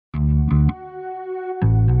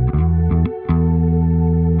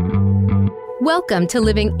Welcome to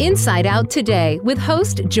Living Inside Out Today with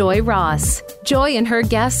host Joy Ross. Joy and her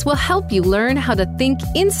guests will help you learn how to think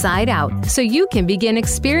inside out so you can begin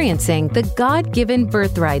experiencing the God-given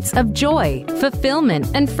birthrights of joy,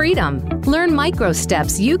 fulfillment, and freedom. Learn micro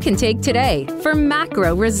steps you can take today for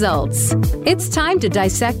macro results. It's time to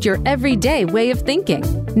dissect your everyday way of thinking.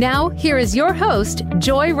 Now, here is your host,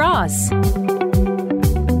 Joy Ross.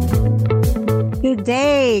 Good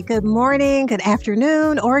day, good morning, good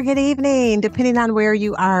afternoon, or good evening, depending on where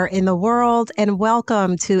you are in the world, and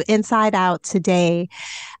welcome to Inside Out Today.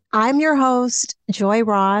 I'm your host, Joy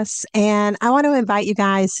Ross, and I want to invite you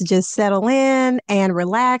guys to just settle in and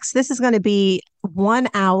relax. This is going to be 1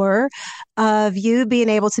 hour of you being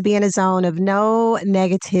able to be in a zone of no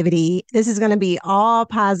negativity. This is going to be all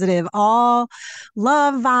positive, all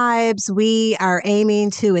love vibes. We are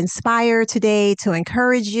aiming to inspire today, to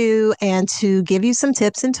encourage you, and to give you some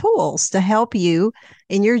tips and tools to help you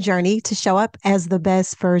in your journey to show up as the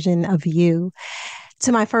best version of you.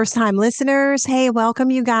 To my first-time listeners, hey, welcome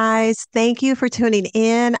you guys. Thank you for tuning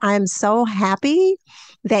in. I'm so happy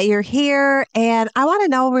that you're here, and I want to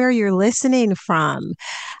know where you're listening from.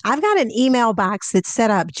 I've got an email box that's set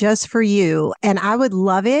up just for you, and I would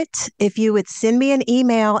love it if you would send me an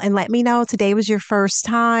email and let me know today was your first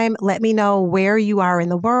time. Let me know where you are in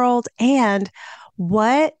the world and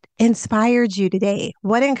what inspired you today?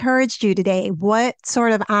 What encouraged you today? What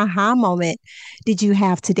sort of aha moment did you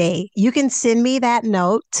have today? You can send me that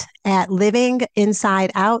note at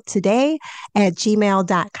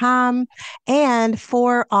livinginsideouttoday@gmail.com. And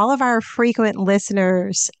for all of our frequent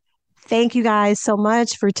listeners, thank you guys so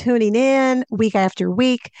much for tuning in week after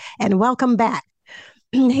week, and welcome back.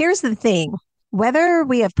 Here's the thing. Whether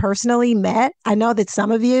we have personally met, I know that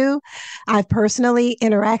some of you I've personally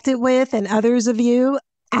interacted with, and others of you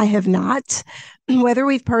I have not. Whether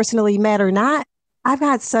we've personally met or not, I've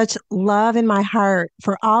got such love in my heart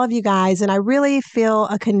for all of you guys, and I really feel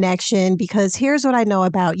a connection because here's what I know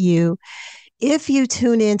about you. If you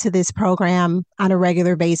tune into this program on a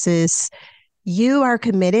regular basis, you are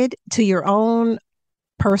committed to your own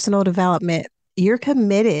personal development. You're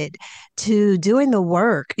committed to doing the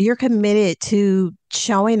work. You're committed to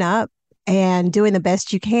showing up and doing the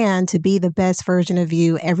best you can to be the best version of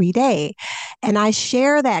you every day. And I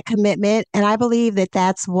share that commitment, and I believe that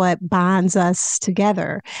that's what bonds us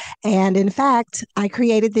together. And in fact, I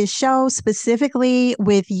created this show specifically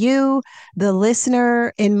with you, the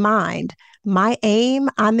listener, in mind. My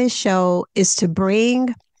aim on this show is to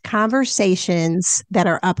bring conversations that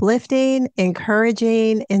are uplifting,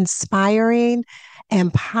 encouraging, inspiring,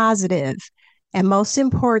 and positive. And most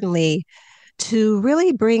importantly, to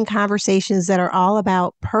really bring conversations that are all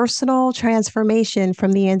about personal transformation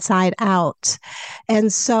from the inside out.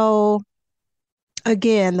 And so,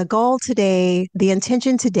 again, the goal today, the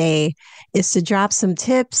intention today is to drop some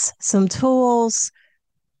tips, some tools,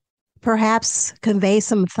 perhaps convey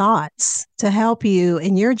some thoughts to help you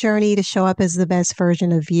in your journey to show up as the best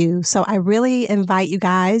version of you. So I really invite you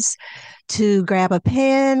guys to grab a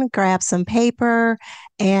pen, grab some paper,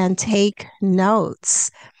 and take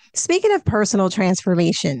notes. Speaking of personal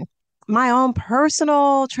transformation, my own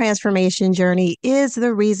personal transformation journey is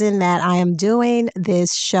the reason that I am doing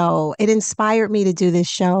this show. It inspired me to do this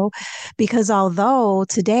show because although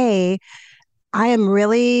today I am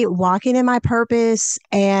really walking in my purpose,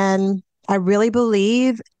 and I really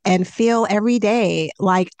believe and feel every day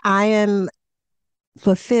like I am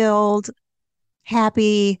fulfilled,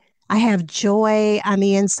 happy, I have joy on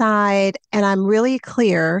the inside, and I'm really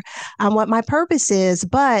clear on what my purpose is,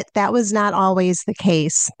 but that was not always the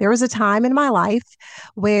case. There was a time in my life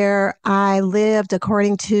where I lived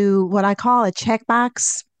according to what I call a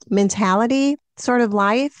checkbox mentality sort of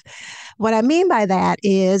life. What I mean by that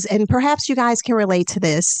is, and perhaps you guys can relate to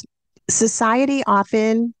this, society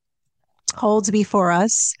often holds before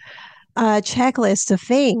us a checklist of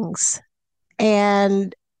things.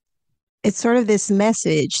 And it's sort of this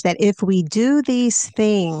message that if we do these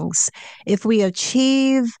things, if we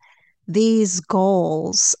achieve these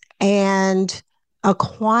goals and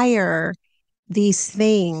acquire these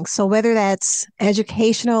things, so whether that's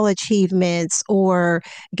educational achievements or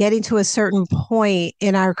getting to a certain point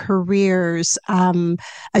in our careers,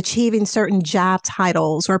 achieving certain job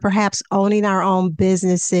titles, or perhaps owning our own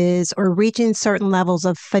businesses or reaching certain levels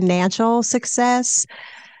of financial success,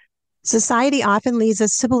 society often leads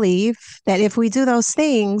us to believe that if we do those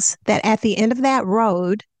things, that at the end of that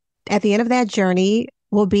road, at the end of that journey,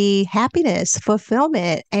 will be happiness,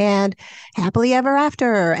 fulfillment, and happily ever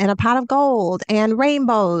after, and a pot of gold, and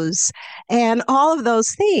rainbows, and all of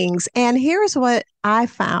those things. And here's what I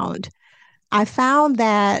found. I found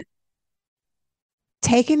that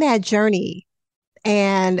taking that journey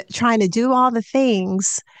and trying to do all the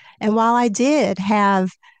things. And while I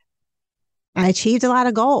achieved a lot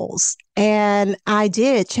of goals, and I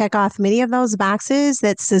did check off many of those boxes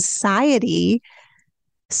that society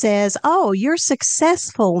says, oh, you're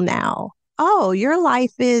successful now. Oh, your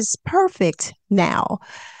life is perfect now.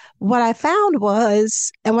 What I found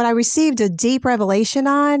was, and what I received a deep revelation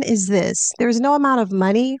on is this: there's no amount of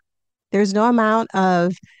money, there's no amount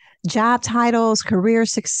of job titles, career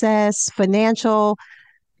success, financial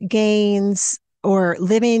gains, or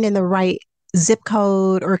living in the right zip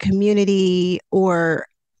code or community, or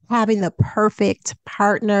having the perfect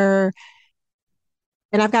partner.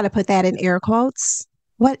 And I've got to put that in air quotes.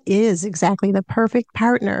 What is exactly the perfect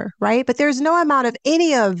partner, right? But there's no amount of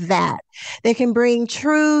any of that that can bring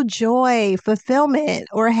true joy, fulfillment,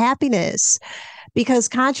 or happiness. Because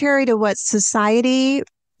contrary to what society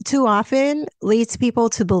too often leads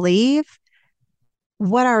people to believe,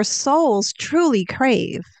 what our souls truly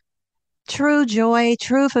crave, true joy,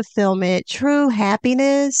 true fulfillment, true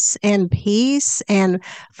happiness and peace and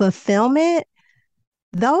fulfillment,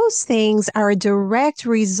 those things are a direct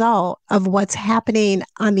result of what's happening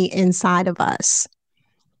on the inside of us.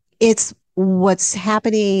 It's what's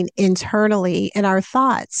happening internally in our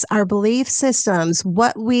thoughts, our belief systems,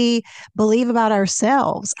 what we believe about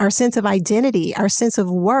ourselves, our sense of identity, our sense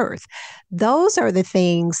of worth. Those are the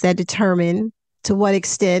things that determine to what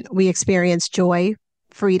extent we experience joy,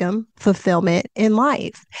 freedom, fulfillment in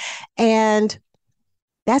life. And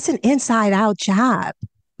that's an inside out job.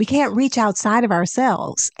 We can't reach outside of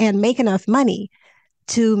ourselves and make enough money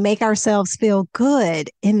to make ourselves feel good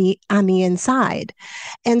on the inside.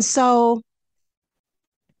 And so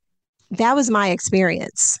that was my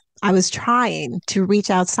experience. I was trying to reach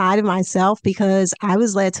outside of myself because I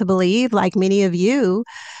was led to believe, like many of you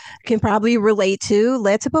can probably relate to,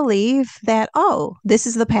 led to believe that, oh, this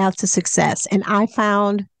is the path to success. And I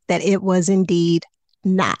found that it was indeed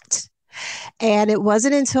not. And it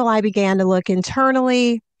wasn't until I began to look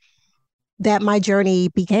internally that my journey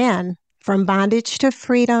began, from bondage to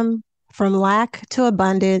freedom, from lack to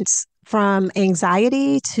abundance, from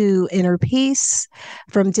anxiety to inner peace,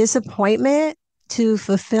 from disappointment to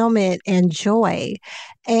fulfillment and joy.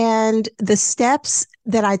 And the steps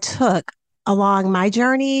that I took along my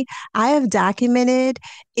journey, I have documented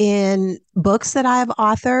in books that I've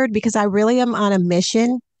authored, because I really am on a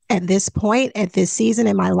mission at this point, at this season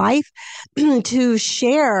in my life, to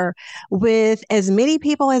share with as many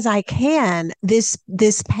people as I can this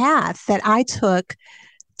path that I took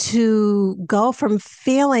to go from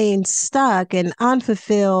feeling stuck and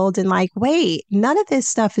unfulfilled and like, wait, none of this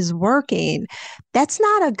stuff is working. That's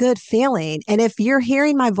not a good feeling. And if you're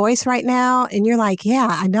hearing my voice right now and you're like, yeah,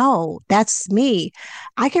 I know, that's me,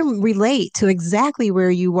 I can relate to exactly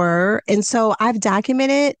where you were. And so I've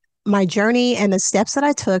documented my journey and the steps that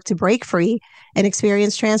I took to break free and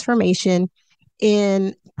experience transformation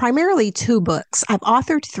in primarily 2 books. I've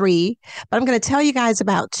authored 3, but I'm going to tell you guys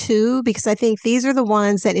about 2 because I think these are the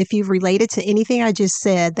ones that, if you've related to anything I just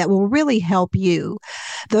said, that will really help you.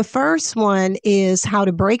 The first one is How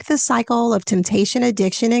to Break the Cycle of Temptation,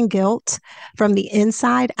 Addiction, and Guilt from the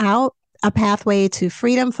Inside Out, a Pathway to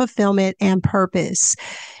Freedom, Fulfillment, and Purpose.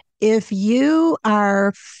 If you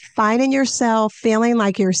are finding yourself feeling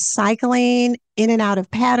like you're cycling in and out of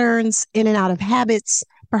patterns, in and out of habits,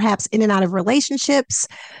 perhaps in and out of relationships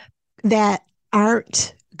that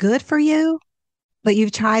aren't good for you, but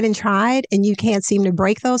you've tried and you can't seem to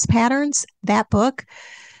break those patterns, that book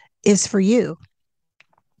is for you.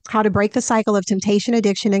 How to Break the Cycle of Temptation,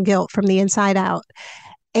 Addiction, and Guilt from the Inside Out.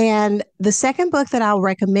 And the second book that I'll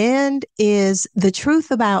recommend is The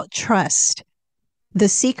Truth About Trust: The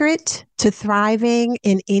Secret to Thriving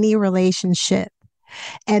in Any Relationship.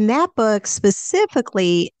 And that book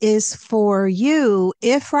specifically is for you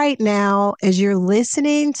if right now, as you're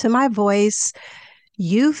listening to my voice,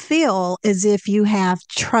 you feel as if you have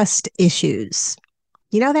trust issues.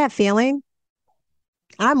 You know that feeling?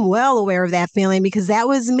 I'm well aware of that feeling because that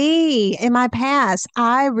was me in my past.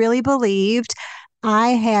 I really believed I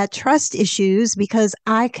had trust issues because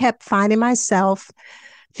I kept finding myself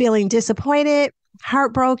feeling disappointed,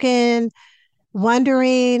 heartbroken,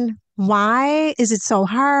 wondering, why is it so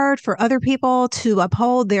hard for other people to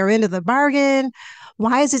uphold their end of the bargain?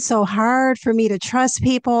 Why is it so hard for me to trust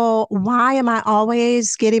people? Why am I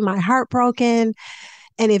always getting my heart broken?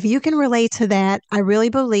 And if you can relate to that, I really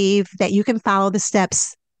believe that you can follow the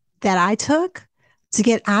steps that I took to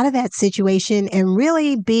get out of that situation and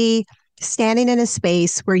really be standing in a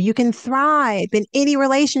space where you can thrive in any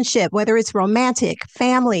relationship, whether it's romantic,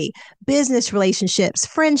 family, business relationships,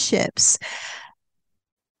 friendships.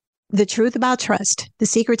 The Truth About Trust, The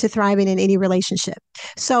Secret to Thriving in Any Relationship.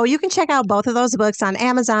 So you can check out both of those books on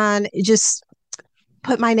Amazon. Just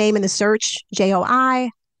put my name in the search, JoiRoss,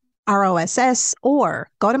 or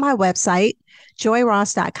go to my website,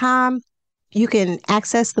 joyross.com. You can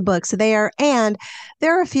access the books there. And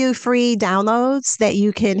there are a few free downloads that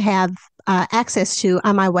you can have access to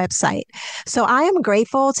on my website. So I am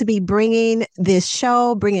grateful to be bringing this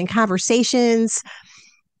show, bringing conversations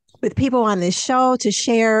with people on this show to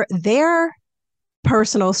share their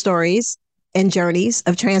personal stories and journeys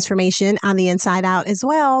of transformation on the inside out as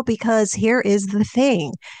well. Because here is the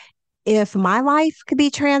thing: if my life could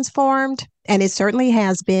be transformed, and it certainly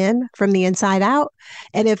has been from the inside out,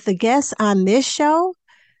 and if the guests on this show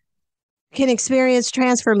can experience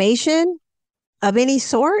transformation of any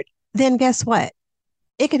sort, then guess what?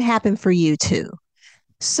 It can happen for you too.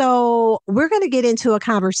 So, we're going to get into a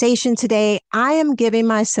conversation today. I am giving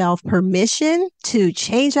myself permission to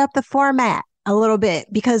change up the format a little bit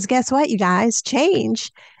because guess what, you guys?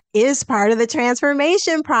 Change is part of the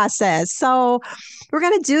transformation process. So, we're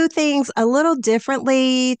going to do things a little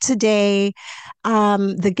differently today.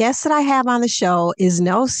 The guest that I have on the show is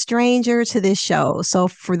no stranger to this show. So,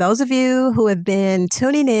 for those of you who have been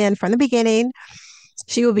tuning in from the beginning,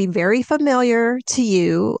 she will be very familiar to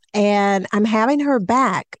you. And I'm having her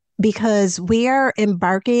back because we are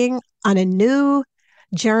embarking on a new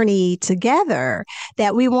journey together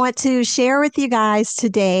that we want to share with you guys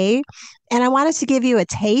today. And I wanted to give you a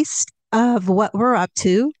taste of what we're up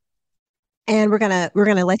to. And we're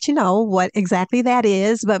gonna let you know what exactly that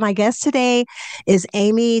is. But my guest today is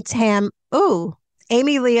Amy Leah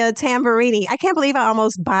Tamburini. I can't believe I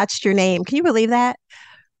almost botched your name. Can you believe that?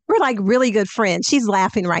 We're like really good friends. She's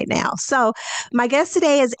laughing right now. So, my guest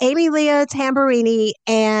today is Amy Leah Tamburini.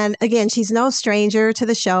 And again, she's no stranger to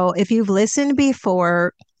the show. If you've listened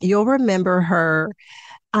before, you'll remember her.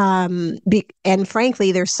 And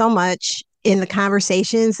frankly, there's so much in the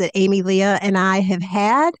conversations that Amy Leah and I have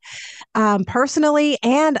had personally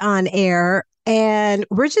and on air. And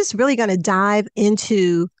we're just really going to dive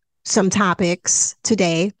into some topics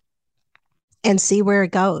today and see where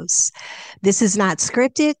it goes. This is not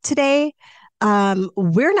scripted today.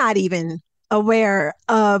 We're not even aware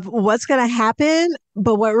of what's going to happen,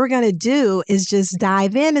 but what we're going to do is just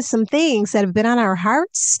dive into some things that have been on our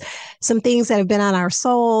hearts, some things that have been on our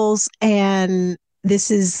souls, and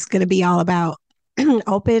this is going to be all about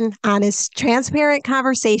open, honest, transparent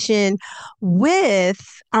conversation with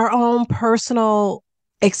our own personal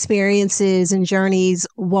experiences and journeys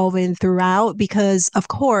woven throughout. Because, of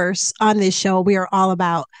course, on this show, we are all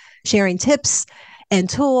about sharing tips and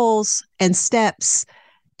tools and steps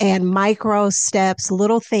and micro steps,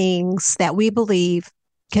 little things that we believe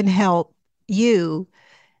can help you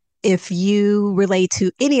if you relate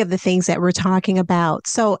to any of the things that we're talking about.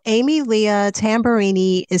 So Amy Leah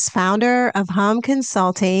Tamburini is founder of Hum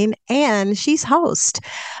Consulting, and she's host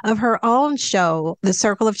of her own show, the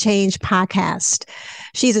Circle of Change podcast.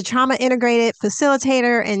 She's a trauma integrated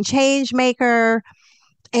facilitator and change maker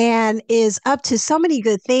and is up to so many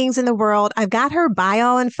good things in the world. I've got her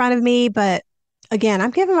bio in front of me, but again,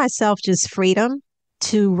 I'm giving myself just freedom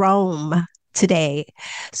to roam today.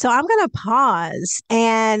 So I'm going to pause.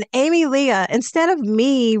 And Amy Leah, instead of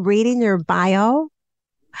me reading your bio,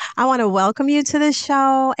 I want to welcome you to the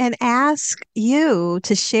show and ask you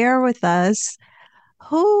to share with us,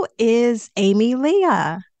 who is Amy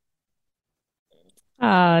Leah?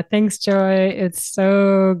 Thanks, Joy. It's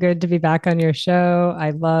so good to be back on your show. I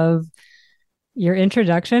love your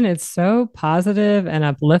introduction. It's so positive and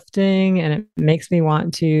uplifting, and it makes me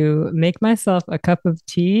want to make myself a cup of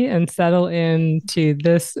tea and settle into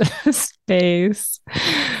this space.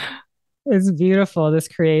 It's beautiful, this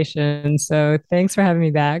creation. So thanks for having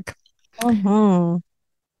me back. Mm-hmm.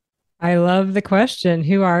 I love the question,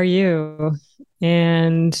 who are you?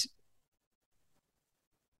 And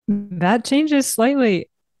that changes slightly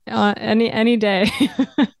any day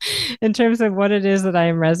in terms of what it is that I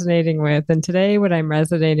am resonating with. And today, what I'm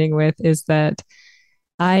resonating with is that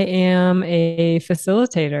I am a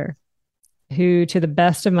facilitator who, to the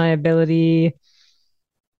best of my ability,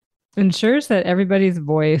 ensures that everybody's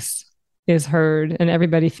voice is heard and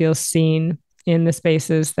everybody feels seen in the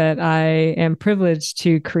spaces that I am privileged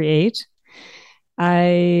to create.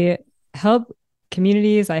 I help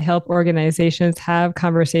communities, I help organizations have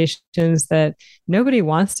conversations that nobody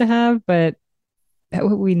wants to have, but that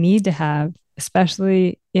what we need to have,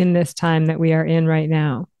 especially in this time that we are in right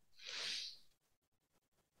now.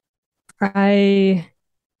 I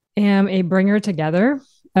am a bringer together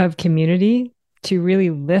of community to really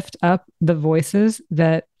lift up the voices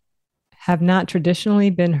that have not traditionally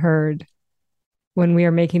been heard. when we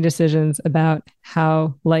are making decisions about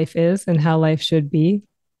how life is and how life should be.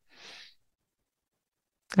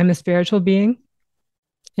 I'm a spiritual being,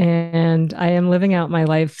 and I am living out my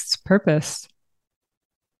life's purpose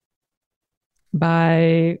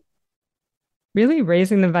by really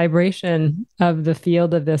raising the vibration of the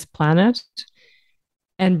field of this planet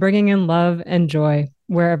and bringing in love and joy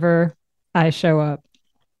wherever I show up.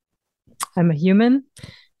 I'm a human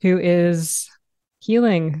who is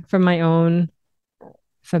healing from my own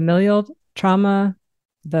familial trauma,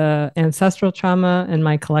 the ancestral trauma, and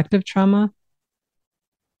my collective trauma.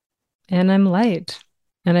 And I'm light,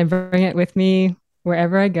 and I bring it with me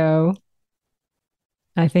wherever I go.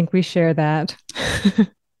 I think we share that.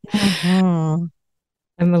 Mm-hmm.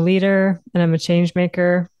 I'm a leader and I'm a change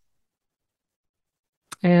maker.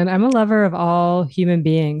 And I'm a lover of all human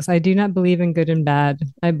beings. I do not believe in good and bad.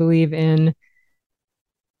 I believe in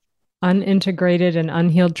unintegrated and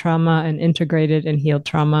unhealed trauma and integrated and healed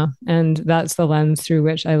trauma. And that's the lens through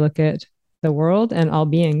which I look at the world and all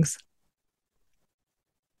beings.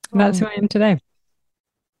 That's who I am today.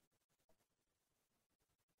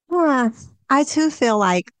 I too feel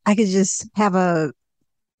like I could just have a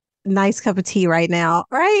nice cup of tea right now,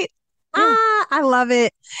 right? Yeah. I love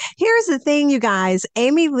it. Here's the thing, you guys.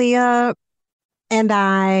 Amy Leah and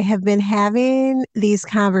I have been having these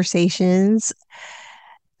conversations,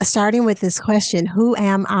 starting with this question, who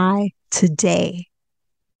am I today?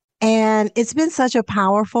 And it's been such a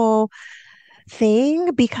powerful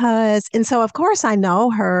thing because, and so of course I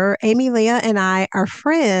know her. Amy Leah and I are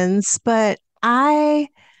friends, but I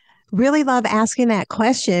really love asking that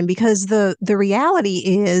question because the reality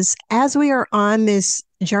is as we are on this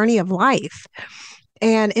journey of life,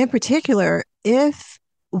 and in particular, if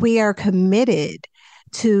we are committed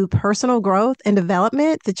to personal growth and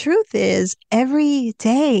development, the truth is every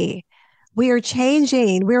day we are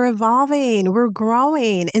changing, we're evolving, we're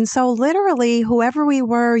growing. And so, literally, whoever we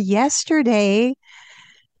were yesterday,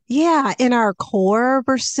 yeah, in our core,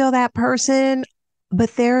 we're still that person,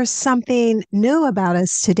 but there's something new about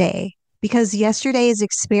us today because yesterday's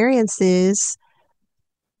experiences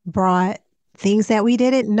brought things that we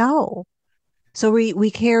didn't know. So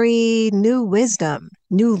we carry new wisdom,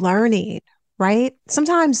 new learning, right?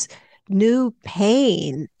 Sometimes new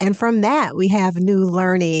pain. And from that, we have new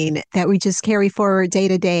learning that we just carry forward day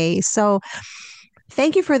to day. So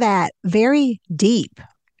thank you for that very deep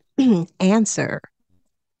answer.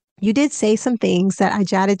 You did say some things that I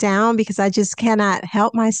jotted down because I just cannot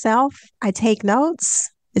help myself. I take notes.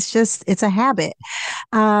 It's a habit.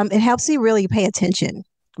 It helps me really pay attention,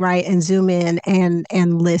 right? And zoom in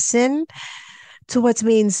and listen to what's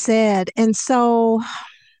being said. And so,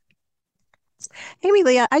 Amy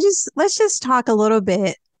Leah, let's just talk a little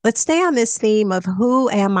bit. Let's stay on this theme of who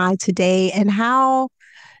am I today and how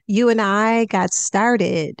you and I got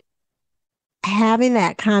started having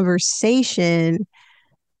that conversation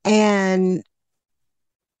and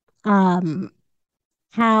um,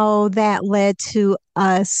 how that led to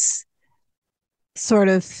us sort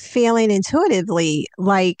of feeling intuitively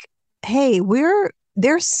like, hey,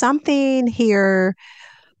 there's something here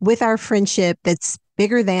with our friendship that's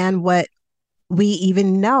bigger than what we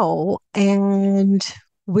even know. And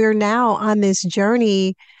we're now on this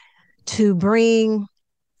journey to bring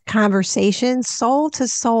conversations, soul to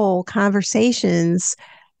soul conversations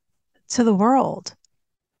to the world.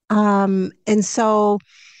 And so,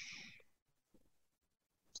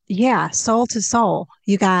 yeah, soul to soul,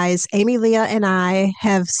 you guys. Amy Leah and I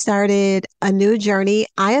have started a new journey.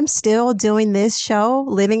 I am still doing this show,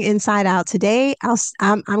 Living Inside Out today.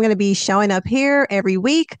 I'm going to be showing up here every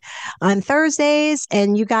week on Thursdays.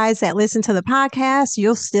 And you guys that listen to the podcast,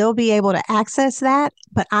 you'll still be able to access that.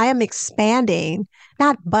 But I am expanding,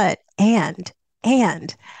 not but, and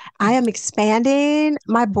I am expanding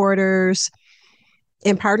my borders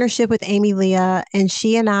in partnership with Amy Leah, and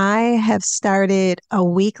she and I have started a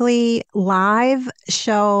weekly live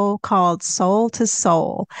show called Soul to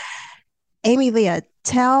Soul. Amy Leah,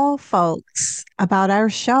 tell folks about our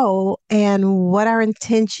show and what our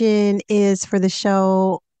intention is for the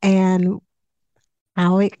show and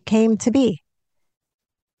how it came to be.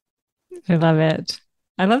 I love it.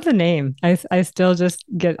 I love the name. I still just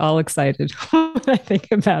get all excited when I think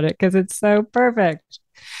about it because it's so perfect.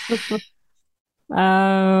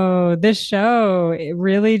 Oh, this show, it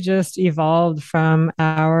really just evolved from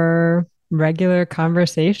our regular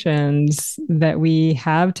conversations that we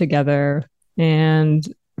have together. And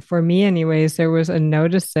for me, anyways, there was a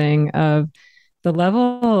noticing of the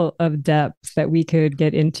level of depth that we could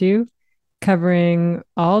get into, covering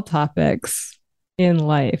all topics in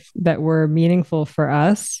life that were meaningful for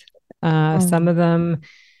us. Some of them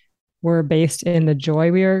were based in the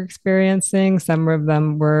joy we were experiencing. Some of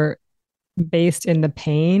them were based in the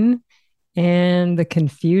pain and the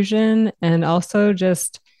confusion, and also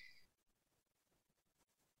just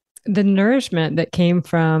the nourishment that came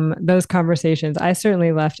from those conversations. I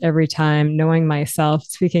certainly left every time knowing myself,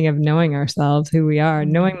 speaking of knowing ourselves, who we are,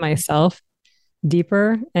 knowing myself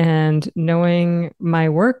deeper and knowing my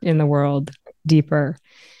work in the world deeper.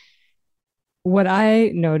 What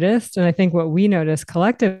I noticed, and I think what we noticed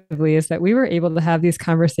collectively, is that we were able to have these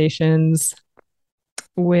conversations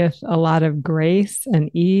with a lot of grace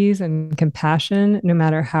and ease and compassion, no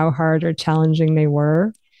matter how hard or challenging they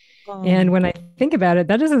were. And when I think about it,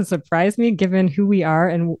 that doesn't surprise me given who we are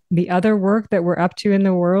and the other work that we're up to in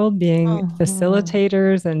the world, being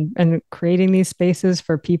facilitators and creating these spaces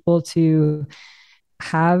for people to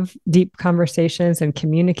have deep conversations and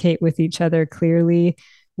communicate with each other clearly.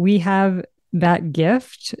 We have that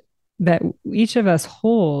gift that each of us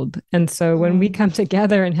hold. And so when we come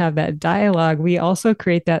together and have that dialogue, we also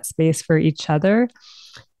create that space for each other.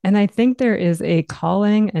 And I think there is a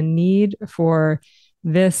calling, a need for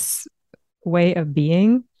this way of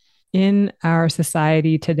being in our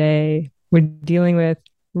society today. We're dealing with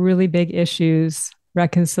really big issues: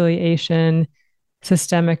 reconciliation,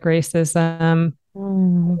 systemic racism,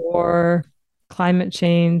 war, climate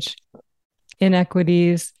change,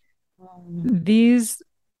 inequities. These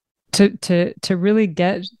to really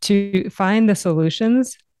get to find the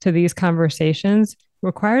solutions to these conversations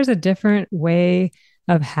requires a different way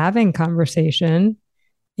of having conversation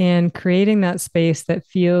and creating that space that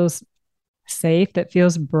feels safe, that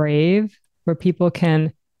feels brave, where people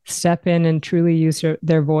can step in and truly use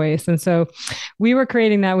their voice. And so we were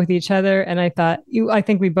creating that with each other. And I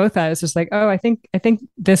think we both thought, it's just like, oh, I think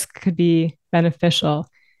this could be beneficial.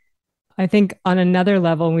 I think on another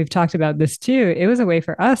level, and we've talked about this too, it was a way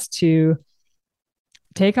for us to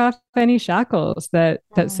take off any shackles that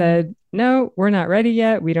said, no, we're not ready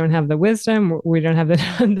yet. We don't have the wisdom. We don't have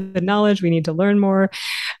the knowledge. We need to learn more.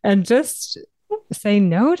 And just say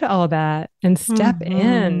no to all that and step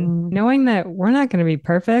in, knowing that we're not going to be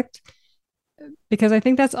perfect. Because I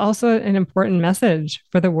think that's also an important message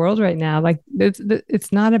for the world right now. Like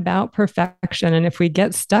it's not about perfection. And if we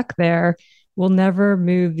get stuck there, we'll never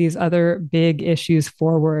move these other big issues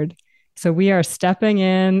forward. So we are stepping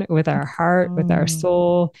in with our heart, with our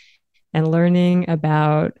soul, and learning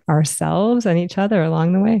about ourselves and each other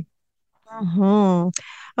along the way.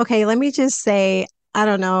 Okay, let me just say, I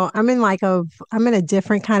don't know. I'm in a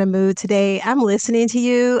different kind of mood today. I'm listening to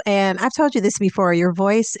you, and I've told you this before. Your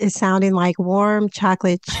voice is sounding like warm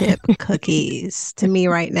chocolate chip cookies to me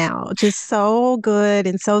right now. Just so good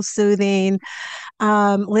and so soothing.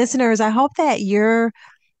 Listeners, I hope that you're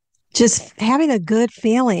just having a good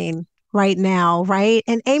feeling right now, right?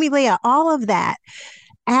 And Amy Leah, all of that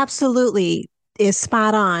absolutely is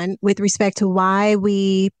spot on with respect to why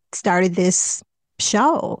we started this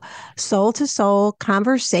show, soul to soul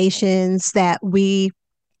conversations that we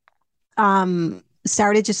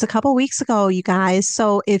started just a couple weeks ago, you guys.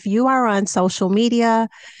 So if you are on social media,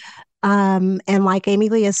 and like Amy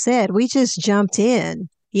Leah said, we just jumped in.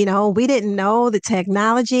 We didn't know the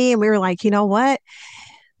technology, and we were like, you know what?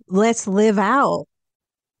 Let's live out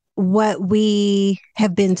what we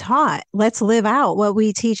have been taught. Let's live out what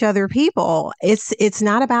we teach other people. It's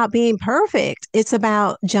not about being perfect. It's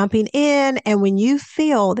about jumping in. And when you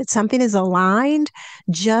feel that something is aligned,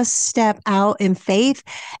 just step out in faith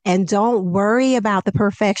and don't worry about the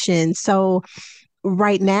perfection. So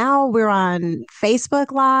right now we're on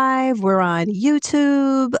Facebook Live, we're on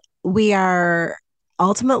YouTube, we are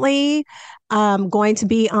ultimately going to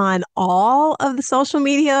be on all of the social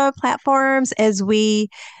media platforms as we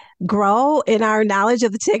grow in our knowledge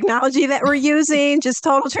of the technology that we're using, just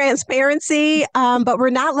total transparency. But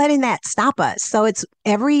we're not letting that stop us. So it's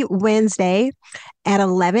every Wednesday at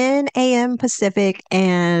 11 a.m. Pacific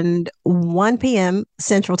and 1 p.m.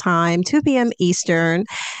 Central Time, 2 p.m. Eastern.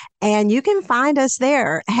 And you can find us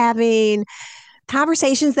there having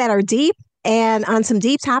conversations that are deep and on some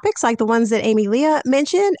deep topics like the ones that Amy Leah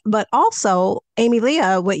mentioned. But also, Amy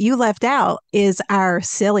Leah, what you left out is our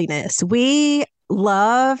silliness. We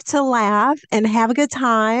love to laugh and have a good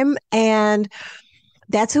time. And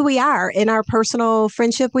that's who we are in our personal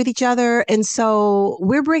friendship with each other. And so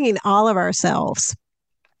we're bringing all of ourselves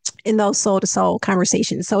in those soul to soul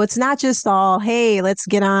conversations. So it's not just all, hey, let's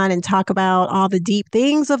get on and talk about all the deep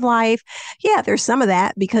things of life. Yeah, there's some of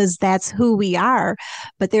that because that's who we are.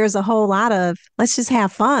 But there's a whole lot of, let's just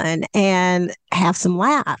have fun and have some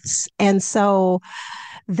laughs. And so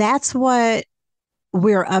that's what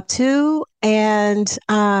we're up to. And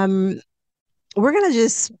we're going to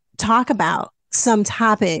just talk about some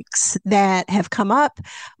topics that have come up.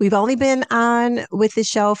 We've only been on with the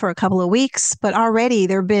show for a couple of weeks, but already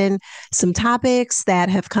there have been some topics that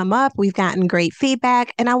have come up. We've gotten great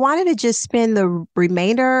feedback, and I wanted to just spend the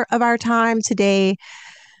remainder of our time today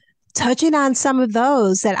touching on some of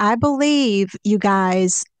those that I believe, you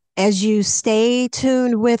guys, as you stay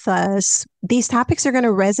tuned with us, these topics are going to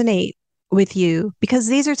resonate with you because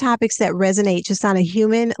these are topics that resonate just on a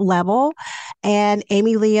human level. And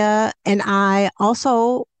Amy Leah and I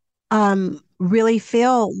also really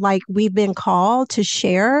feel like we've been called to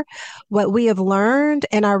share what we have learned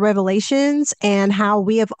and our revelations and how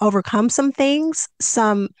we have overcome some things,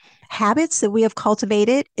 some habits that we have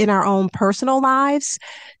cultivated in our own personal lives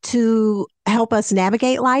to help us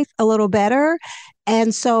navigate life a little better.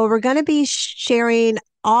 And so we're going to be sharing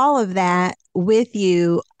all of that with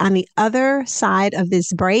you on the other side of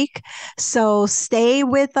this break. So stay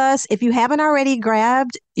with us. If you haven't already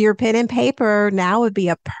grabbed your pen and paper, now would be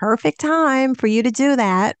a perfect time for you to do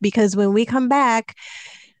that, because when we come back,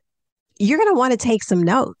 you're going to want to take some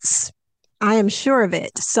notes. I am sure of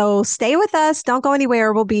it. So stay with us. Don't go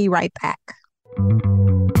anywhere. We'll be right back.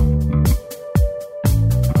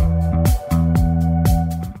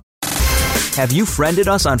 Have you friended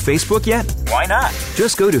us on Facebook yet? Why not?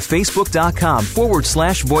 Just go to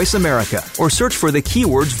facebook.com/Voice America or search for the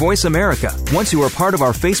keywords Voice America. Once you are part of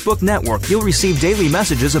our Facebook network, you'll receive daily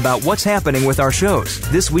messages about what's happening with our shows,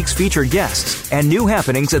 this week's featured guests, and new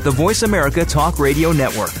happenings at the Voice America Talk Radio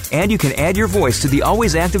Network. And you can add your voice to the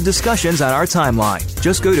always active discussions on our timeline.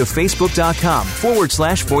 Just go to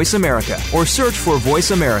facebook.com/Voice America or search for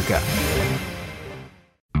Voice America.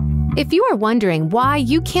 If you are wondering why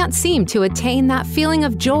you can't seem to attain that feeling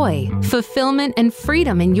of joy, fulfillment, and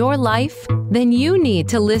freedom in your life, then you need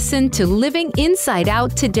to listen to Living Inside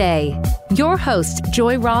Out today. Your host,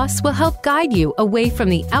 Joy Ross, will help guide you away from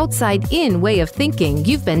the outside-in way of thinking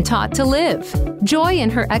you've been taught to live. Joy and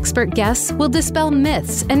her expert guests will dispel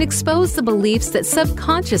myths and expose the beliefs that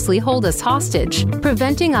subconsciously hold us hostage,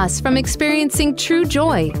 preventing us from experiencing true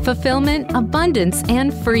joy, fulfillment, abundance,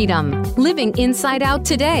 and freedom. Living Inside Out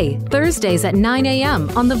today, Thursdays at 9 a.m.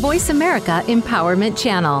 on the Voice America Empowerment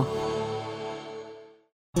Channel.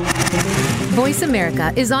 Voice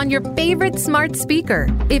America is on your favorite smart speaker.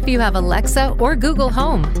 If you have Alexa or Google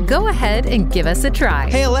Home, go ahead and give us a try.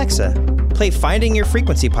 Hey Alexa, play Finding Your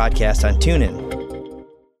Frequency podcast on TuneIn.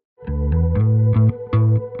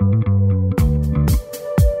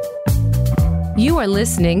 You are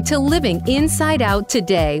listening to Living Inside Out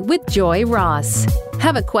today with Joy Ross.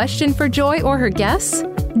 Have a question for Joy or her guests?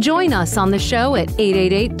 Join us on the show at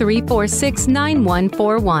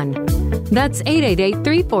 888-346-9141. That's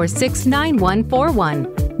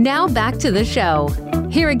 888-346-9141. Now back to the show.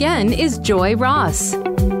 Here again is Joy Ross.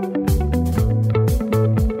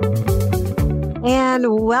 And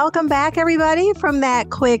welcome back, everybody, from that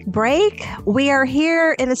quick break. We are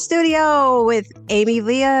here in the studio with Amy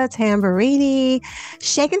Leah Tamburini,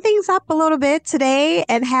 shaking things up a little bit today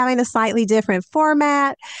and having a slightly different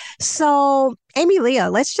format. So, Amy Leah,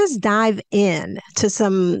 let's just dive in to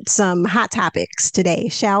some hot topics today,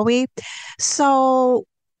 shall we? So,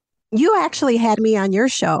 you actually had me on your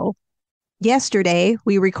show yesterday.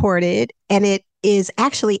 We recorded, and it is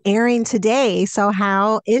actually airing today. So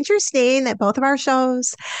how interesting that both of our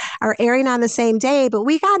shows are airing on the same day. But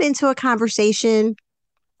we got into a conversation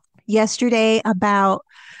yesterday about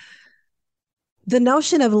the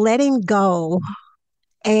notion of letting go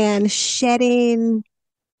and shedding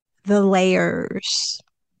the layers.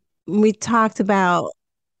 We talked about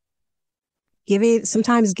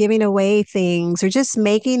sometimes giving away things or just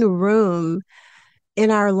making room in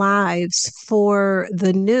our lives for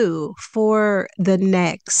the new, for the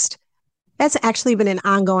next. That's actually been an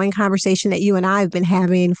ongoing conversation that you and I have been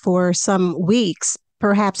having for some weeks,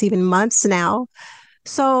 perhaps even months now.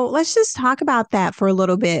 So let's just talk about that for a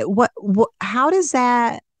little bit. How does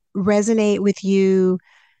that resonate with you?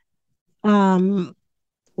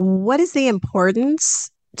 What is the importance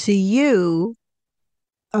to you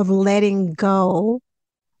of letting go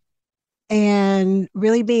and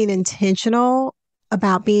really being intentional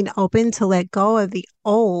about being open to let go of the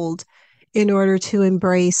old in order to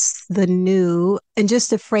embrace the new? And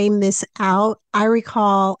just to frame this out, I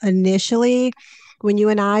recall initially when you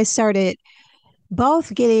and I started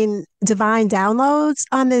both getting divine downloads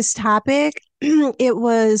on this topic, it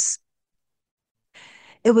was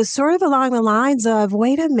sort of along the lines of,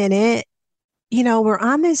 wait a minute, we're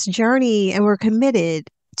on this journey and we're committed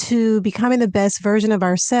to becoming the best version of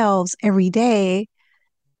ourselves every day.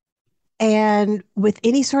 And with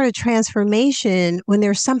any sort of transformation, when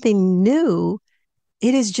there's something new,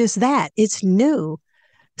 it is just that, it's new.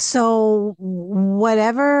 So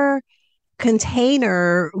whatever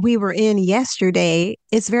container we were in yesterday,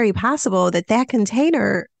 it's very possible that that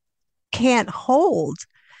container can't hold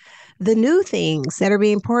the new things that are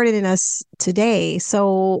being poured in us today.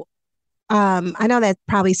 So I know that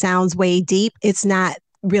probably sounds way deep. It's not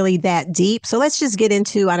really that deep. So let's just get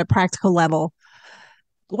into on a practical level.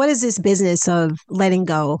 What is this business of letting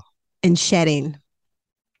go and shedding?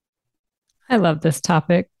 I love this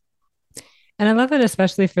topic. And I love it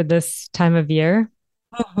especially for this time of year.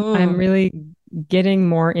 I'm Mhm. really getting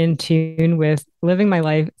more in tune with living my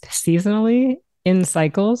life seasonally in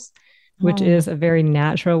cycles, which Mhm. is a very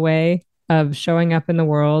natural way of showing up in the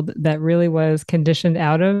world that really was conditioned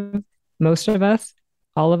out of most of us,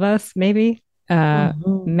 all of us, maybe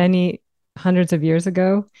Mhm. many hundreds of years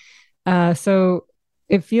ago. So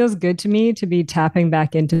it feels good to me to be tapping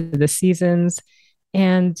back into the seasons.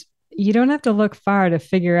 And you don't have to look far to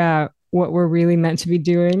figure out what we're really meant to be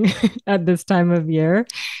doing at this time of year.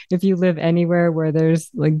 If you live anywhere where there's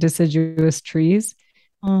like deciduous trees,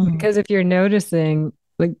 Mhm. because if you're noticing,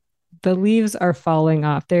 like the leaves are falling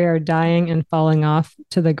off, they are dying and falling off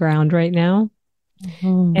to the ground right now.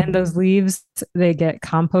 And Mhm. those leaves, they get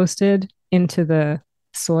composted into the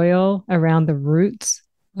soil around the roots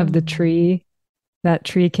of the Mhm. tree. That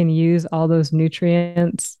tree can use all those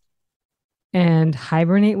nutrients and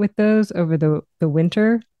hibernate with those over the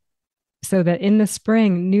winter so that in the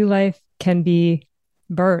spring, new life can be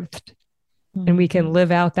birthed and we can Mhm.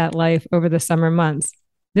 live out that life over the summer months.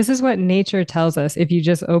 This is what nature tells us if you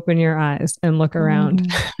just open your eyes and look around,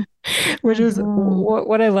 Mhm. which is Mhm.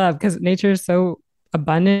 what I love because nature is so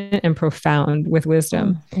abundant and profound with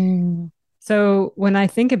wisdom. Mhm. So when I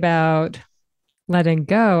think about letting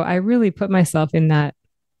go, I really put myself in that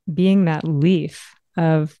being that leaf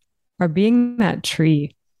of, or being that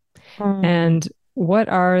tree. Mhm. And what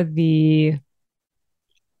are the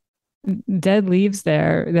dead leaves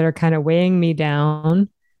there that are kind of weighing me down,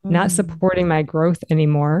 not Mhm. supporting my growth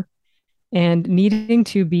anymore, and needing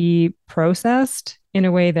to be processed in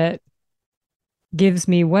a way that gives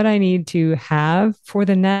me what I need to have for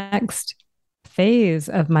the next phase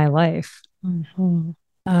of my life. Mhm.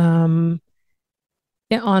 Um,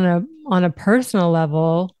 on a personal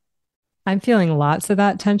level, I'm feeling lots of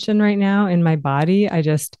that tension right now in my body.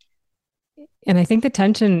 And I think the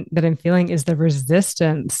tension that I'm feeling is the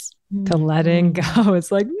resistance to letting go. Mhm.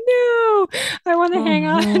 It's like, no, I want to hang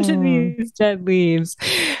on to Mhm. these dead leaves.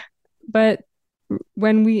 But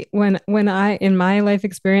when I, in my life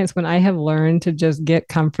experience, when I have learned to just get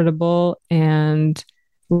comfortable and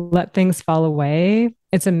let things fall away,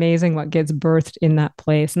 it's amazing what gets birthed in that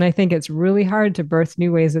place. And I think it's really hard to birth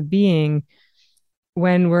new ways of being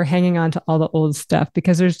when we're hanging on to all the old stuff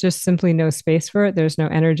because there's just simply no space for it. There's no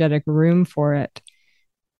energetic room for it.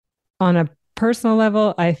 On a personal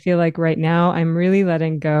level, I feel like right now I'm really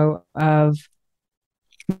letting go of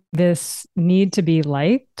this need to be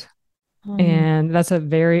liked. Mhm. And that's a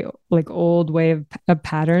very like old way of a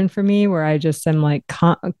pattern for me where I just am like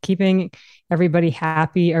keeping everybody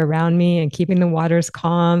happy around me and keeping the waters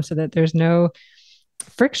calm so that there's no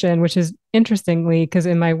friction, which is interestingly, because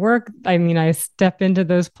in my work, I mean, I step into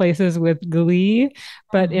those places with glee,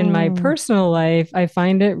 but in my Mhm. personal life, I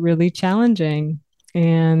find it really challenging.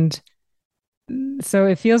 And so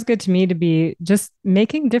it feels good to me to be just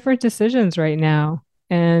making different decisions right now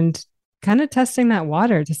and kind of testing that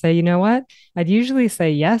water to say, you know what? I'd usually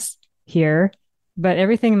say yes here, but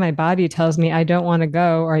everything in my body tells me I don't want to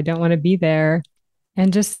go or I don't want to be there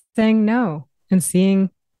and just saying no and seeing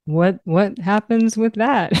what happens with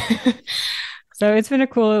that. So it's been a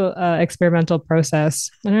cool experimental process.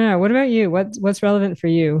 I don't know. What about you? What's relevant for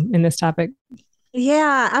you in this topic?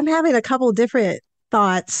 Yeah, I'm having a couple different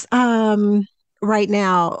thoughts right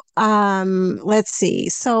now. Let's see.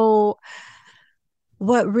 So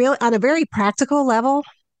what real on a very practical level,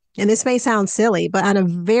 and this may sound silly, but on a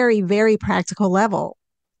very, very practical level,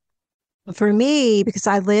 for me, because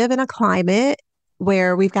I live in a climate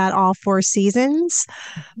where we've got all four seasons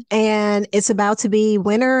and it's about to be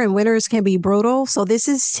winter and winters can be brutal. So this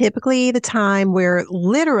is typically the time where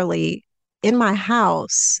literally in my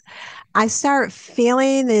house, I start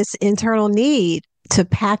feeling this internal need to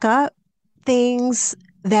pack up things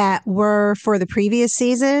that were for the previous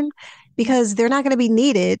season because they're not going to be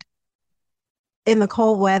needed in the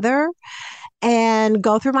cold weather and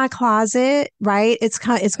go through my closet, right? It's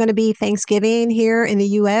going to be Thanksgiving here in the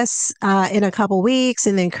US in a couple weeks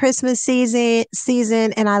and then Christmas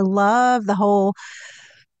season and I love the whole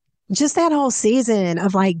just that whole season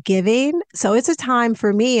of like giving. So it's a time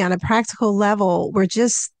for me on a practical level where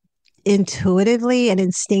just intuitively and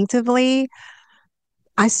instinctively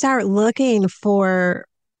I start looking for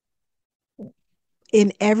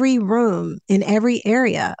in every room, in every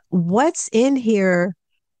area, what's in here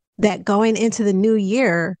that going into the new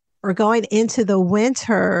year or going into the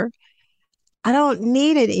winter, I don't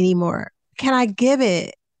need it anymore. Can I give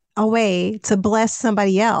it away to bless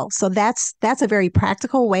somebody else? So that's a very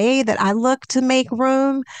practical way that I look to make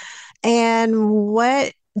room. And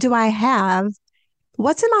what do I have?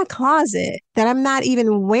 What's in my closet that I'm not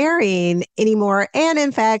even wearing anymore? And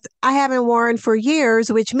in fact, I haven't worn for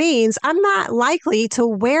years, which means I'm not likely to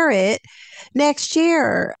wear it next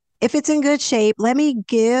year. If it's in good shape, let me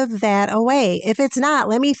give that away. If it's not,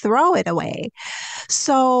 let me throw it away.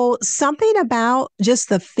 So, something about just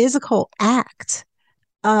the physical act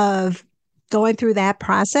of going through that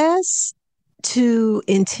process to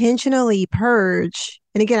intentionally purge.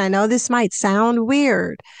 And again, I know this might sound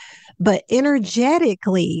weird, but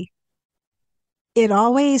energetically, it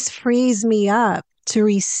always frees me up to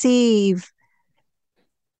receive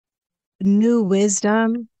new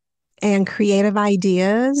wisdom and creative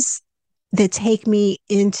ideas that take me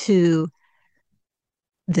into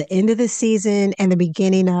the end of the season and the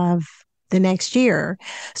beginning of the next year.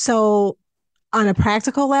 So on a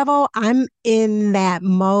practical level, I'm in that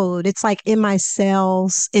mode. It's like in my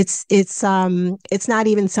cells. It's not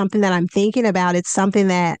even something that I'm thinking about. It's something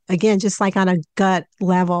that, again, just like on a gut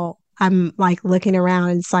level, I'm like looking around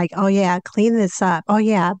and it's like, oh yeah, clean this up. Oh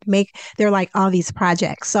yeah, they're like all these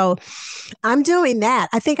projects. So I'm doing that.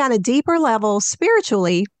 I think on a deeper level,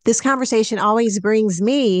 spiritually, this conversation always brings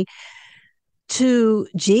me to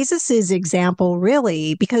Jesus's example,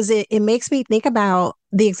 really, because it makes me think about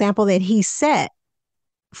the example that he set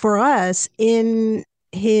for us in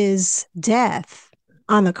his death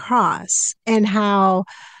on the cross, and how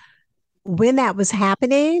when that was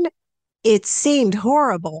happening, it seemed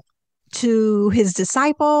horrible to his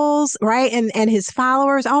disciples, right? And his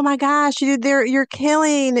followers. Oh my gosh, you're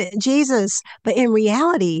killing Jesus. But in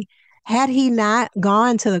reality, had he not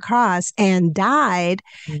gone to the cross and died,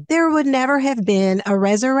 there would never have been a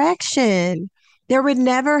resurrection. There would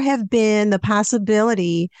never have been the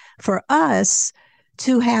possibility for us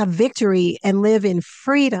to have victory and live in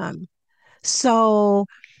freedom. So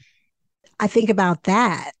I think about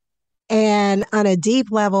that. And on a deep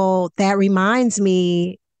level, that reminds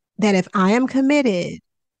me that if I am committed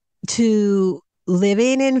to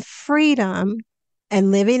living in freedom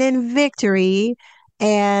and living in victory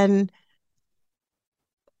and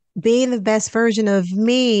being the best version of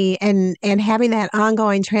me and having that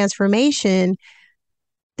ongoing transformation,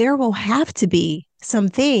 there will have to be some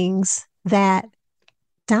things that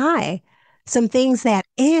die, some things that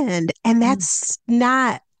end, and that's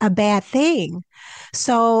not a bad thing.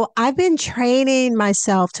 So I've been training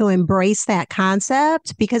myself to embrace that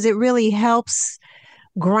concept because it really helps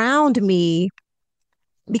ground me,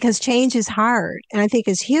 because change is hard. And I think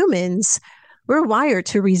as humans, we're wired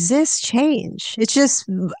to resist change. It's just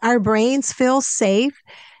our brains feel safe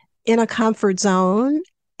in a comfort zone,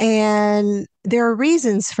 and there are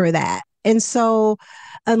reasons for that. And so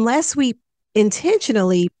unless we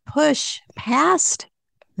intentionally push past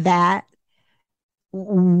that,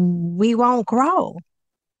 we won't grow.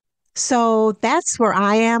 So that's where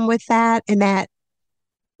I am with that. And that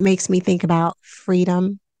makes me think about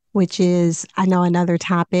freedom, which is, I know, another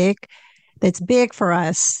topic that's big for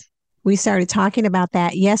us. We started talking about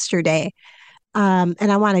that yesterday. And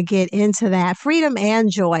I want to get into that. Freedom and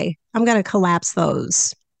joy. I'm going to collapse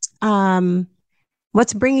those.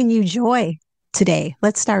 What's bringing you joy today?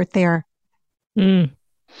 Let's start there.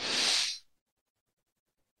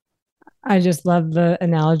 I just love the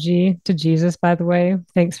analogy to Jesus, by the way.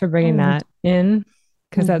 Thanks for bringing that in,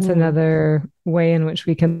 because that's another way in which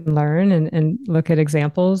we can learn and look at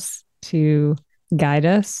examples to guide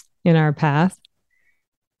us in our path.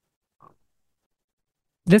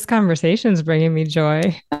 This conversation is bringing me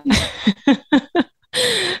joy.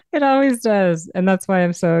 It always does. And that's why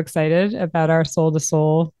I'm so excited about our soul to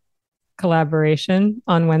soul collaboration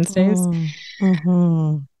on Wednesdays.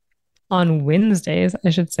 On Wednesdays, I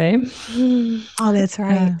should say. Oh, that's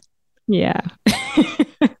right. Yeah.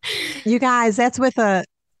 You guys, that's with a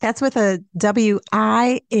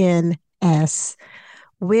WINS.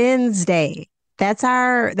 Wednesday.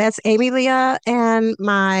 That's Amy Leah and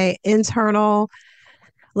my internal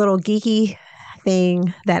little geeky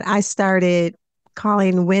thing that I started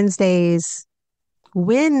calling Wednesdays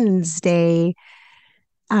Wednesday.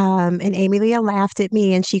 And Amy Leah laughed at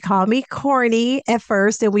me and she called me corny at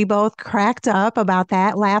first, and we both cracked up about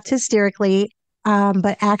that, laughed hysterically.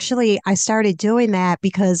 But actually, I started doing that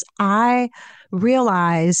because I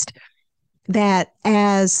realized that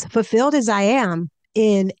as fulfilled as I am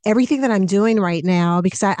in everything that I'm doing right now,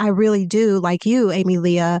 because I really do, like you, Amy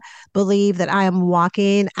Leah, believe that I am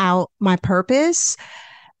walking out my purpose.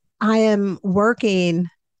 I am working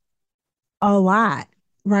a lot,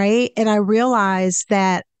 right? And I realized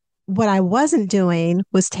that what I wasn't doing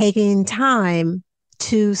was taking time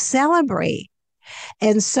to celebrate.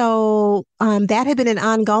 And so that had been an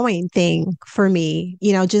ongoing thing for me,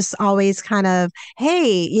 just always kind of,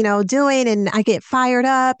 hey, doing, and I get fired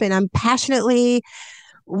up and I'm passionately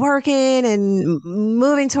working and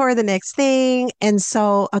moving toward the next thing. And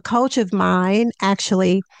so a coach of mine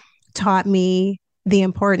actually taught me the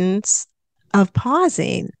importance of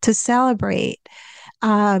pausing to celebrate,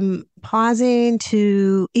 pausing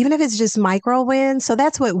to, even if it's just micro wins. So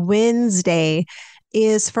that's what Wednesday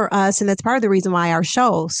is for us. And that's part of the reason why our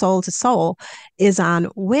show, Soul to Soul, is on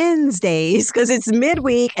Wednesdays, because it's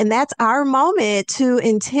midweek. And that's our moment to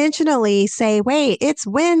intentionally say, wait, it's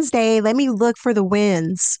Wednesday. Let me look for the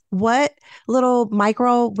wins. What little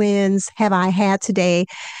micro wins have I had today?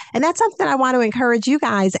 And that's something I want to encourage you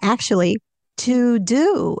guys actually to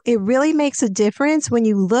do. It really makes a difference when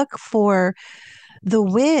you look for the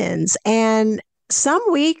wins. And some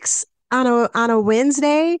weeks on a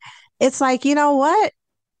Wednesday, it's like, you know what?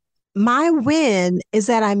 My win is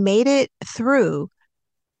that I made it through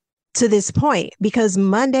to this point, because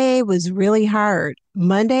Monday was really hard.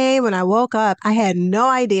 Monday, when I woke up, I had no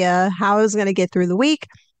idea how I was going to get through the week.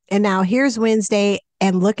 And now here's Wednesday,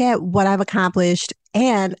 and look at what I've accomplished.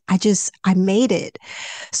 And I made it.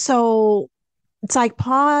 So it's like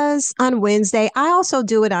pause on Wednesday. I also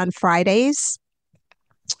do it on Fridays.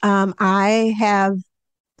 I have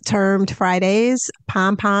termed Fridays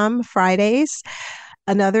Pom Pom Fridays.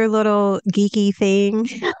 Another little geeky thing,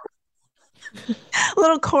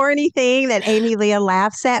 little corny thing that Amy Leah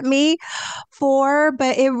laughs at me for,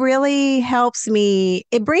 but it really helps me.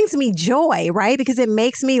 It brings me joy, right? Because it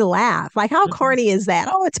makes me laugh. Like, how corny is that?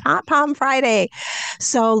 Oh, it's Pom Pom Friday.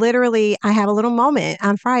 So literally, I have a little moment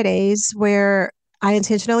on Fridays where I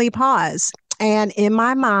intentionally pause. And in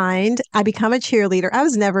my mind, I become a cheerleader. I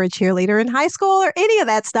was never a cheerleader in high school or any of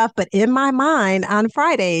that stuff, but in my mind on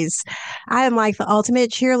Fridays, I am like the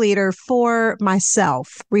ultimate cheerleader for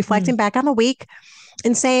myself, reflecting back on the week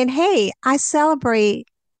and saying, hey, I celebrate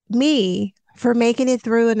me for making it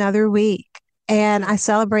through another week. And I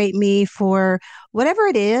celebrate me for whatever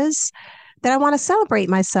it is that I want to celebrate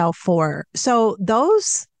myself for. So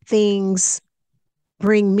those things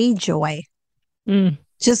bring me joy.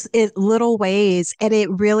 Just in little ways. And it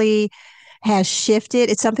really has shifted.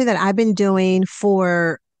 It's something that I've been doing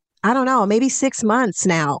for, I don't know, maybe 6 months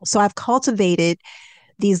now. So I've cultivated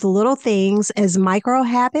these little things as micro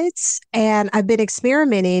habits, and I've been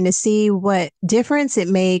experimenting to see what difference it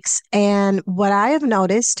makes. And what I have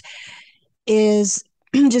noticed is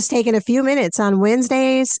just taking a few minutes on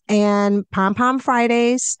Wednesdays and Pom Pom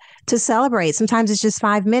Fridays to celebrate. Sometimes it's just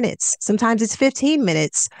 5 minutes. Sometimes it's 15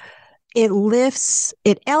 minutes. It lifts,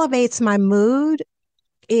 it elevates my mood.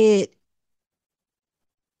 It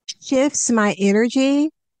shifts my energy.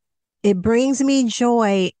 It brings me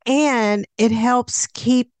joy, and it helps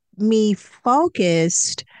keep me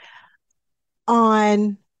focused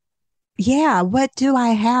on, what do I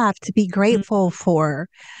have to be grateful for?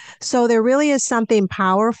 So there really is something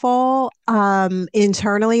powerful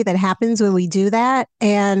internally that happens when we do that.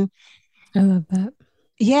 And I love that.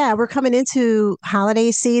 Yeah, we're coming into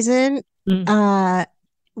holiday season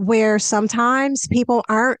where sometimes people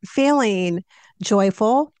aren't feeling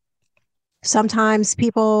joyful. Sometimes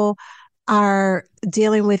people are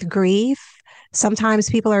dealing with grief.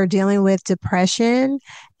 Sometimes people are dealing with depression.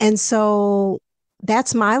 And so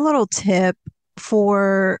that's my little tip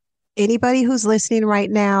for anybody who's listening right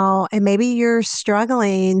now. And maybe you're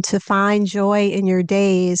struggling to find joy in your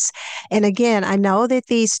days. And again, I know that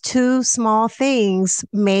these two small things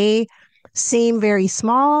may seem very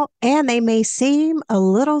small and they may seem a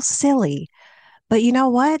little silly. But you know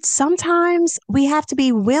what? Sometimes we have to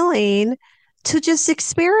be willing to just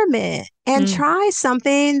experiment and try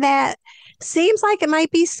something that seems like it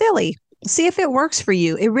might be silly. See if it works for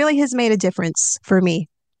you. It really has made a difference for me.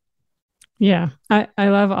 Yeah, I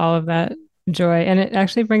love all of that, Joy. And it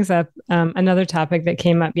actually brings up another topic that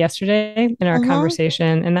came up yesterday in our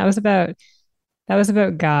conversation. And that was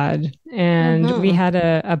about God. And we had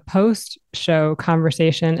a post-show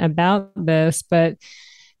conversation about this, but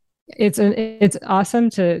it's awesome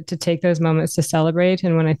to take those moments to celebrate.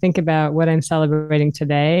 And when I think about what I'm celebrating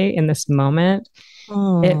today in this moment,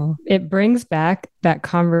 it brings back that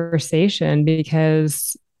conversation,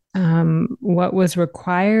 because what was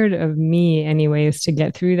required of me anyways to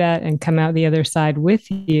get through that and come out the other side with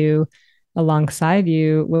you, alongside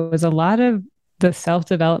you, was a lot of the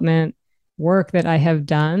self-development work that I have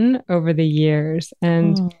done over the years.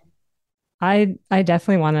 And I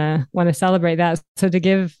definitely want to celebrate that. So to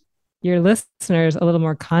give your listeners a little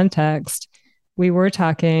more context, we were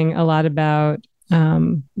talking a lot about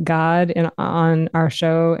God on our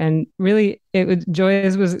show, and really Joy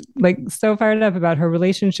was like so fired up about her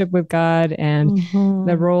relationship with God and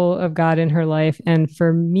the role of God in her life. And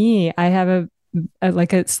for me, I have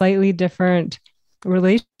a slightly different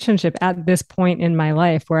relationship at this point in my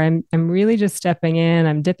life where I'm really just stepping in,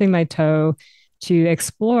 I'm dipping my toe to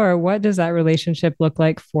explore what does that relationship look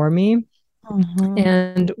like for me.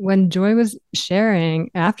 And when Joy was sharing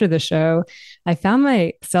after the show, I found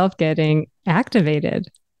myself getting activated.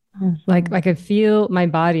 Like I could feel my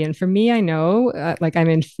body. And for me, I know like I'm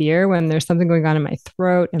in fear when there's something going on in my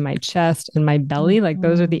throat and my chest and my belly. Like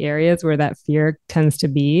those are the areas where that fear tends to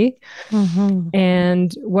be.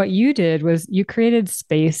 And what you did was you created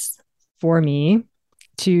space for me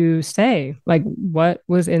to say like what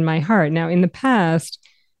was in my heart. Now, in the past,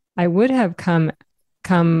 I would have come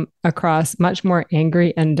across much more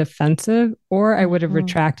angry and defensive, or I would have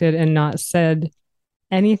retracted and not said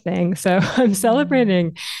anything. So I'm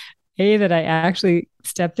celebrating that I actually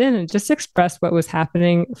stepped in and just expressed what was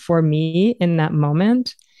happening for me in that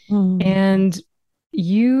moment. And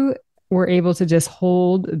you were able to just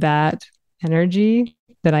hold that energy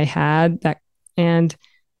that I had and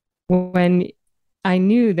when I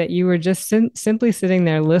knew that you were just simply sitting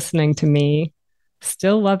there listening to me,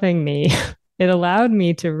 still loving me, it allowed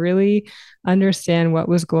me to really understand what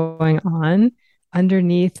was going on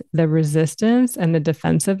underneath the resistance and the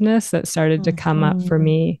defensiveness that started to come up for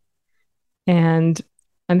me. And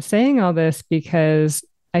I'm saying all this because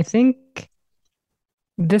I think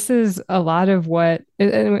this is a lot of what,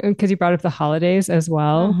 because you brought up the holidays as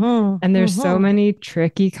well. And there's so many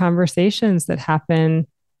tricky conversations that happen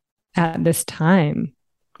at this time.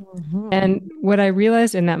 And what I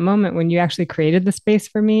realized in that moment when you actually created the space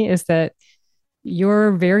for me is that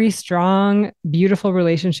your very strong, beautiful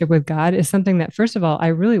relationship with God is something that, first of all, I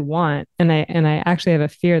really want. And I actually have a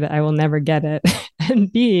fear that I will never get it.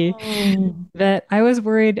 And B, that I was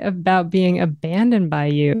worried about being abandoned by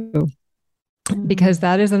you because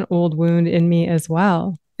that is an old wound in me as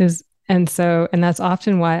well. And that's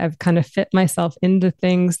often why I've kind of fit myself into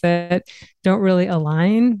things that don't really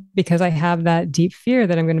align because I have that deep fear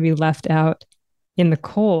that I'm going to be left out in the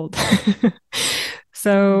cold.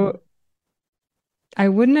 So I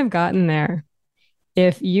wouldn't have gotten there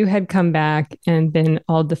if you had come back and been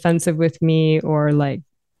all defensive with me or like,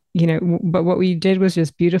 but what we did was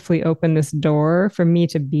just beautifully open this door for me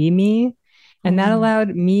to be me. And that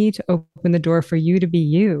allowed me to open the door for you to be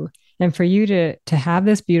you and for you to have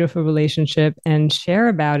this beautiful relationship and share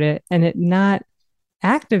about it and it not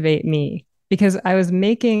activate me because I was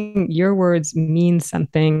making your words mean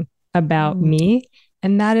something about me.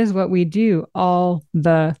 And that is what we do all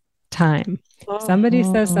the time. Somebody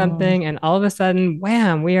says something and all of a sudden,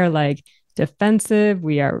 wham, we are like defensive.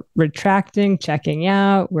 We are retracting, checking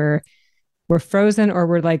out. We're frozen or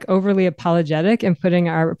we're like overly apologetic and putting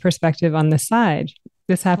our perspective on the side.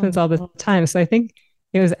 This happens all the time. So I think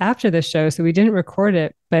it was after the show. So we didn't record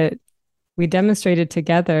it, but we demonstrated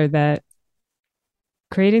together that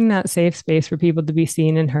creating that safe space for people to be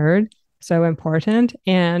seen and heard so important.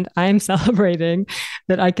 And I'm celebrating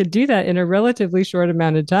that I could do that in a relatively short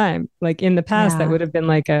amount of time. Like in the past, that would have been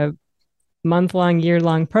like a month-long,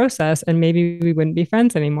 year-long process, and maybe we wouldn't be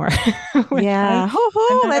friends anymore.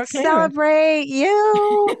 Let's celebrate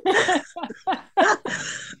you.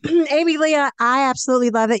 Amy Leah, I absolutely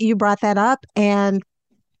love that you brought that up. And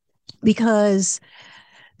because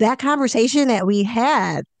that conversation that we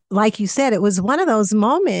had, like you said, it was one of those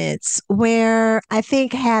moments where I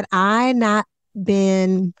think had I not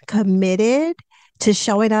been committed to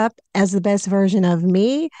showing up as the best version of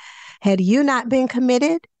me, had you not been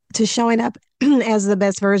committed to showing up as the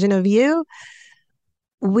best version of you,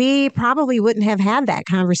 we probably wouldn't have had that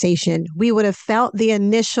conversation. We would have felt the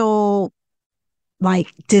initial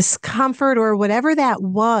like discomfort or whatever that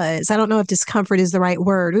was. I don't know if discomfort is the right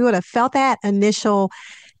word. We would have felt that initial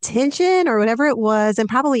tension or whatever it was and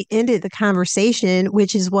probably ended the conversation,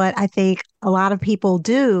 which is what I think a lot of people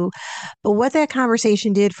do. But what that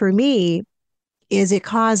conversation did for me is it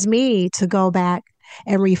caused me to go back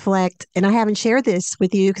and reflect. And I haven't shared this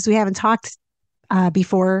with you because we haven't talked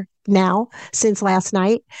before now since last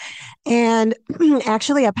night. And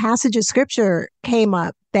actually a passage of scripture came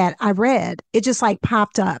up that I read. It just like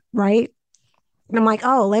popped up, right? And I'm like,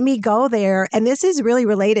 oh, let me go there. And this is really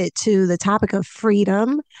related to the topic of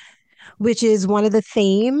freedom, which is one of the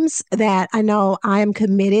themes that I know I am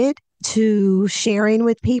committed to sharing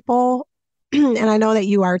with people and I know that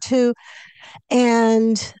you are too.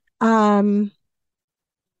 And I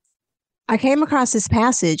came across this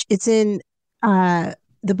passage. It's in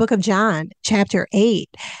the book of John, chapter 8.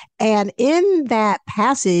 And in that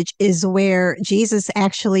passage is where Jesus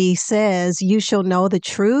actually says, you shall know the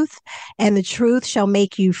truth, and the truth shall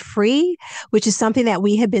make you free, which is something that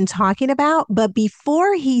we have been talking about. But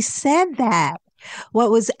before he said that,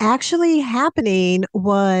 what was actually happening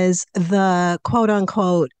was the quote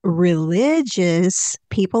unquote religious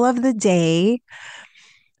people of the day,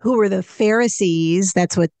 who were the Pharisees,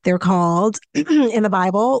 that's what they're called in the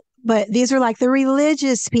Bible. But these are like the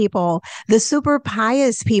religious people, the super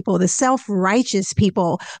pious people, the self-righteous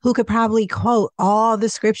people who could probably quote all the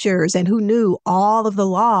scriptures and who knew all of the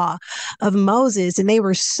law of Moses. And they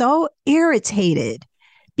were so irritated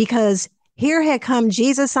because here had come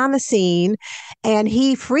Jesus on the scene, and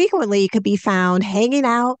he frequently could be found hanging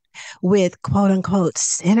out with quote unquote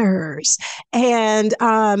sinners and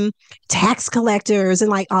tax collectors and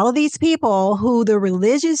like all of these people who the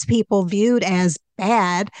religious people viewed as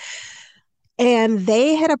bad. And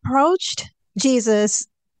they had approached Jesus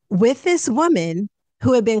with this woman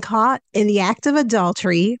who had been caught in the act of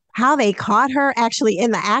adultery. How they caught her actually in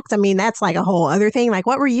the act, I mean, that's like a whole other thing. Like,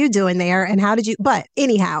 what were you doing there? And how did you? But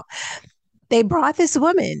anyhow, they brought this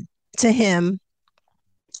woman to him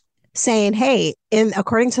saying, hey,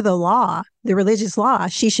 according to the law, the religious law,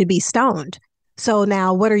 she should be stoned. So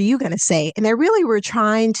now what are you going to say? And they really were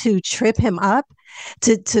trying to trip him up,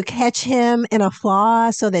 to catch him in a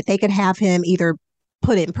flaw so that they could have him either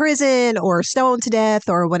put in prison or stoned to death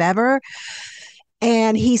or whatever.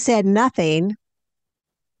 And he said nothing.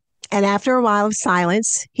 And after a while of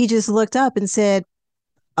silence, he just looked up and said,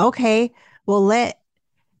 okay, well, let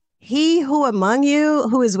he who among you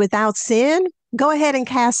who is without sin, go ahead and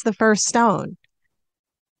cast the first stone.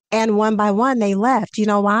 And one by one, they left. You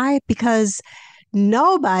know why? Because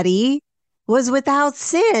nobody was without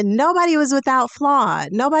sin. Nobody was without flaw.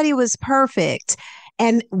 Nobody was perfect.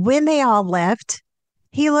 And when they all left,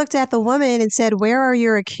 he looked at the woman and said, where are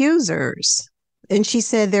your accusers? And she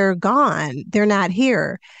said, they're gone. They're not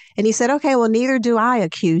here. And he said, okay, well, neither do I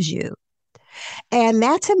accuse you. And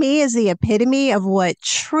that to me is the epitome of what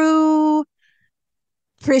true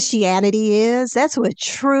Christianity is. That's what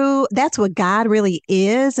God really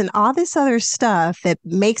is. And all this other stuff that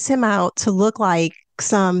makes him out to look like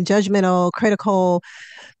some judgmental, critical,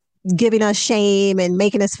 giving us shame and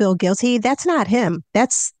making us feel guilty. That's not him.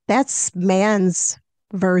 That's man's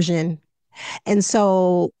version. And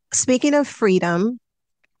so speaking of freedom,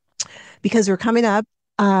 because we're coming up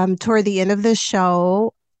toward the end of the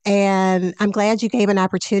show, and I'm glad you gave an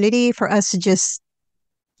opportunity for us to just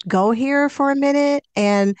go here for a minute.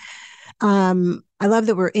 And I love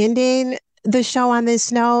that we're ending the show on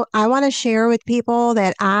this note. I want to share with people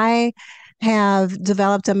that I have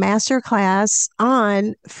developed a masterclass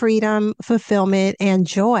on freedom, fulfillment, and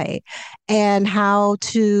joy, and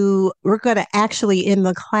we're going to actually in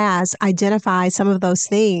the class identify some of those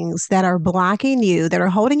things that are blocking you, that are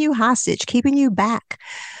holding you hostage, keeping you back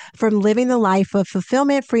from living the life of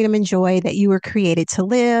fulfillment, freedom, and joy that you were created to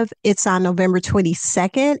live. It's on November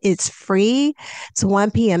 22nd. It's free. It's 1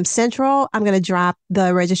 p.m. Central. I'm going to drop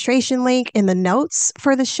the registration link in the notes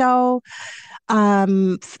for the show.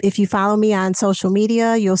 If you follow me on social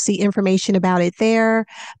media, you'll see information about it there.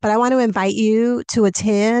 But I want to invite you to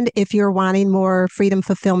attend if you're wanting more freedom,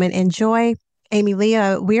 fulfillment, and joy. Amy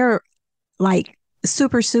Leah, we're like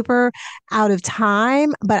super out of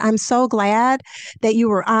time, but I'm so glad that you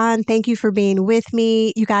were on. Thank you for being with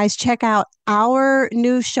me. You guys check out our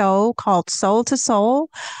new show called Soul to Soul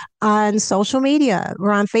on social media.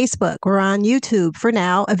 We're on Facebook. We're on YouTube for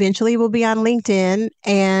now. Eventually we'll be on LinkedIn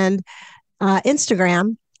and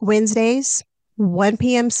Instagram, Wednesdays, 1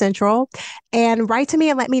 p.m. Central. And write to me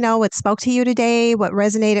and let me know what spoke to you today, what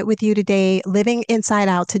resonated with you today,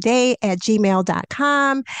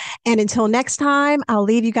 livinginsideouttoday@gmail.com. And until next time, I'll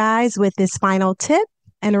leave you guys with this final tip.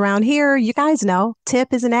 And around here, you guys know,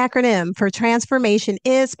 TIP is an acronym for Transformation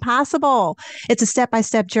is Possible. It's a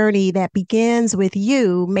step-by-step journey that begins with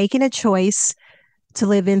you making a choice to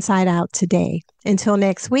live inside out today. Until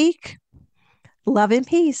next week, love and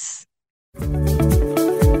peace.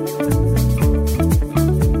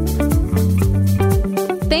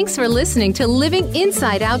 Thanks for listening to Living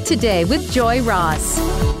Inside Out Today with Joy Ross.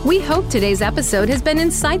 We hope today's episode has been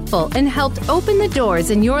insightful and helped open the doors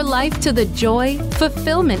in your life to the joy,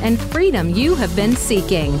 fulfillment, and freedom you have been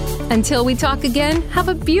seeking. Until we talk again, have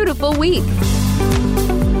a beautiful week.